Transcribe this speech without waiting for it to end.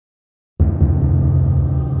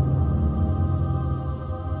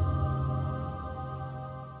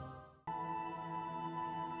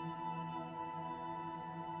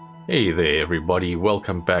Hey there everybody,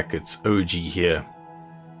 welcome back, it's OG here.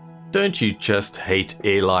 Don't you just hate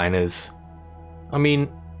airliners? I mean,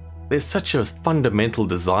 there's such a fundamental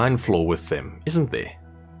design flaw with them, isn't there?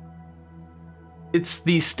 It's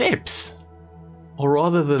the steps, or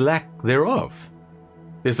rather the lack thereof.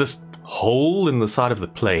 There's this hole in the side of the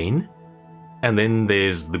plane, and then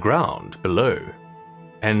there's the ground below,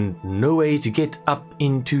 and no way to get up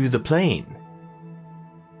into the plane.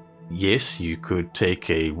 Yes, you could take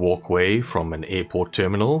a walkway from an airport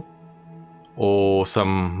terminal, or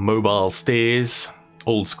some mobile stairs,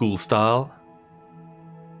 old school style.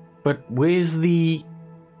 But where's the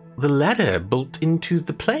ladder built into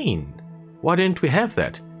the plane? Why don't we have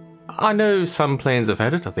that? I know some planes have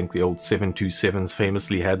had it. I think the old 727s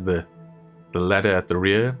famously had the ladder at the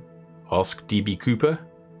rear. Ask DB Cooper.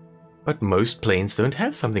 But most planes don't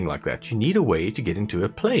have something like that. You need a way to get into a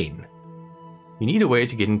plane. You need a way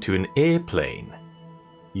to get into an airplane.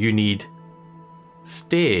 You need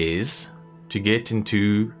stairs to get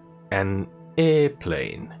into an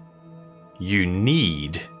airplane. You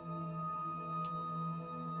need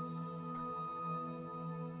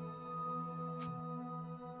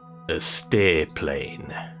a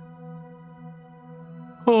stairplane.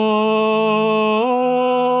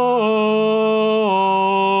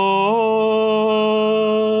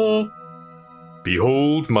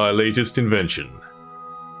 Behold my latest invention,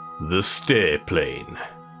 the Stairplane.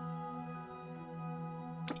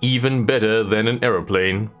 Even better than an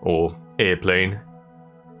aeroplane or airplane.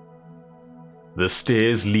 The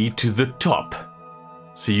stairs lead to the top,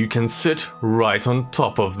 so you can sit right on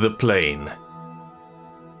top of the plane.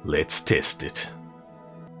 Let's test it.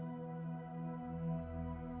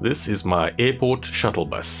 This is my airport shuttle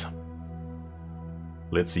bus.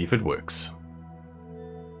 Let's see if it works.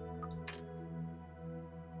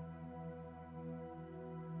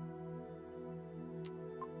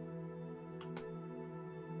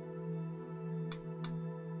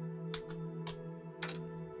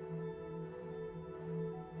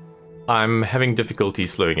 I'm having difficulty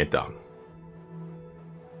slowing it down.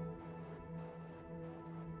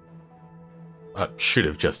 I should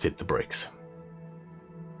have just hit the brakes.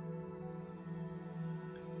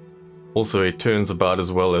 Also, it turns about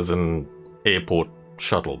as well as an airport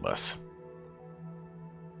shuttle bus.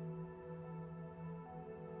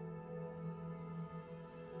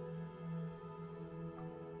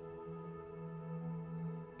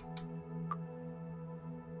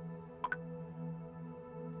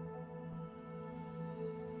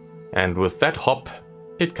 And with that hop,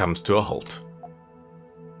 it comes to a halt.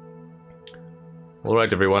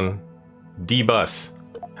 Alright everyone, D-bus.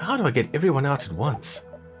 How do I get everyone out at once?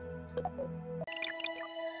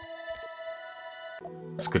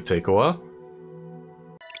 This could take a while.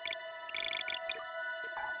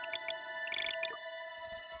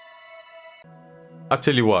 I'll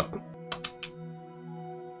tell you what.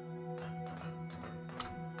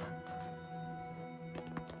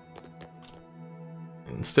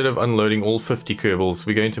 Instead of unloading all 50 Kerbals,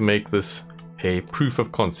 we're going to make this a proof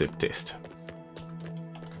of concept test.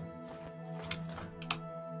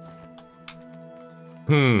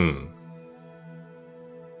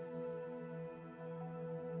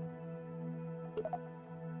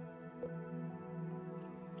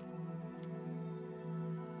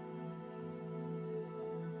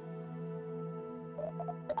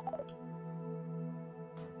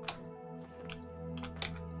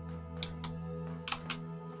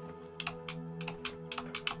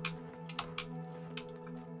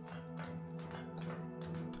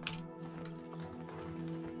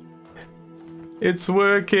 It's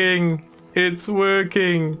working! It's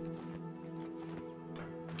working!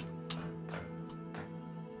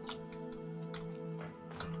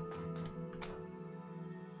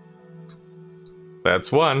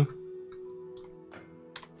 That's one.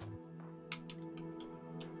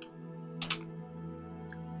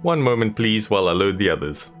 One moment please while I load the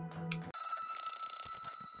others.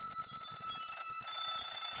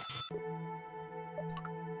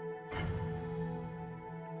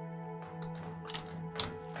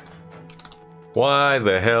 Why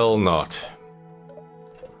the hell not?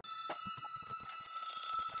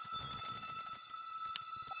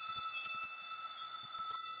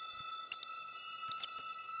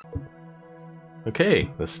 Okay,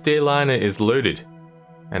 the Stairliner is loaded.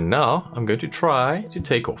 And now I'm going to try to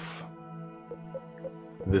take off.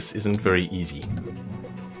 This isn't very easy.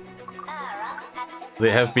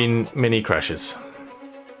 There have been many crashes.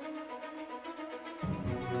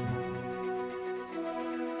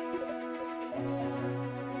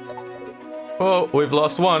 Oh, we've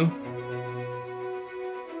lost one.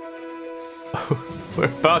 We're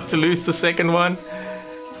about to lose the second one.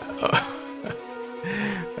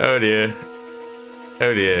 Oh dear.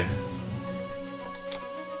 Oh dear.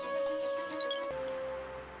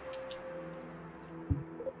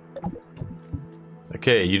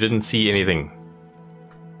 Okay, you didn't see anything.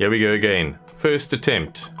 Here we go again. First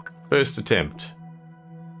attempt. First attempt.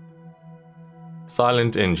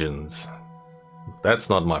 Silent engines. That's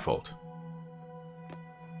not my fault.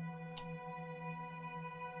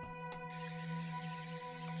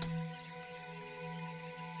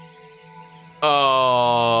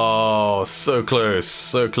 Oh, so close,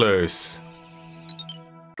 so close.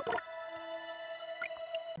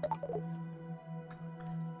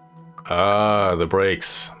 Ah, the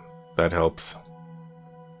brakes. That helps.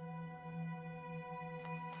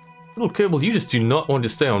 Little Kerbal, you just do not want to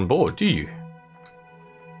stay on board, do you?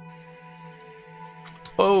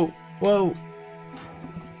 Whoa, whoa.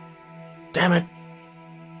 Damn it.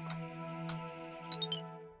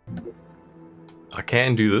 I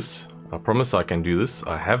can do this. I promise I can do this.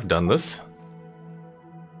 I have done this.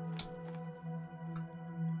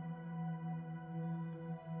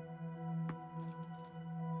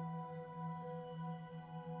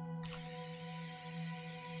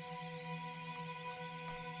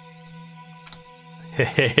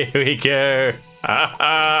 Here we go.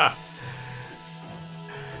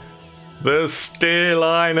 The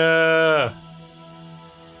Stairliner.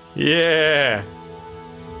 Yeah.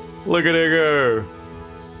 Look at her go.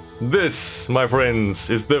 This, my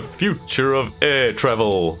friends, is the future of air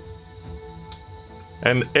travel.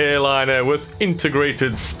 An airliner with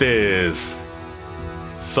integrated stairs.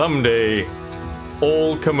 Someday,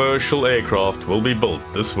 all commercial aircraft will be built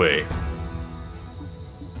this way.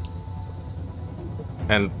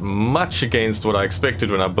 And much against what I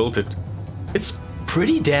expected when I built it, it's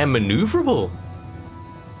pretty damn maneuverable.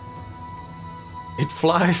 It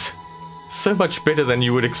flies so much better than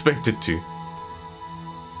you would expect it to.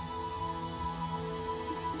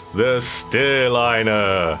 The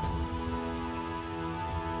Stairliner,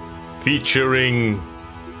 featuring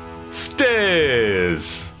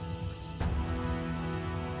stairs.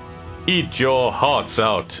 Eat your hearts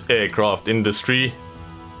out, aircraft industry.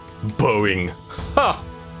 Boeing, ha!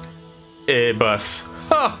 Airbus,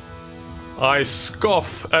 ha! I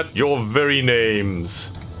scoff at your very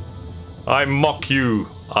names. I mock you,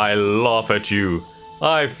 I laugh at you,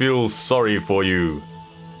 I feel sorry for you.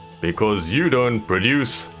 Because you don't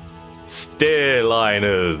produce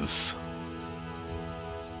Stairliners.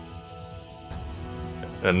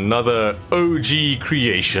 Another OG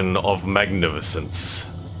creation of magnificence.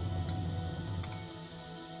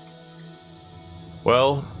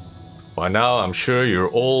 Well, by now I'm sure you're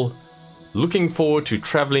all looking forward to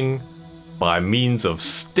traveling by means of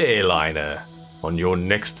Stairliner on your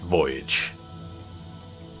next voyage.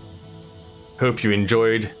 Hope you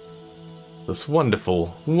enjoyed this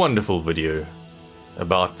wonderful, wonderful video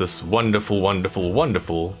about this wonderful, wonderful,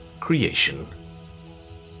 wonderful creation.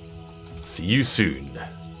 See you soon.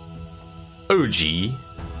 OG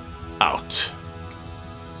out.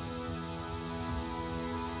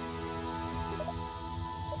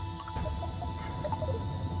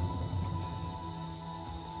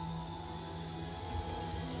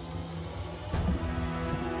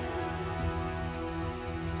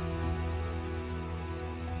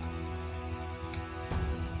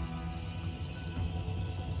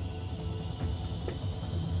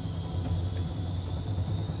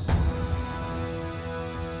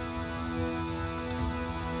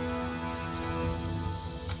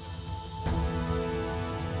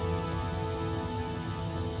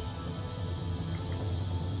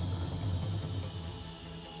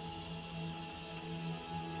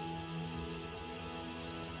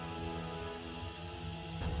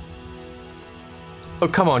 Oh,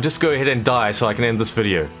 come on, just go ahead and die so I can end this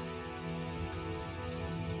video.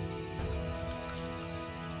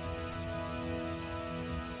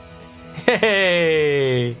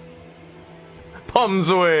 Hey! Palms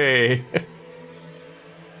away!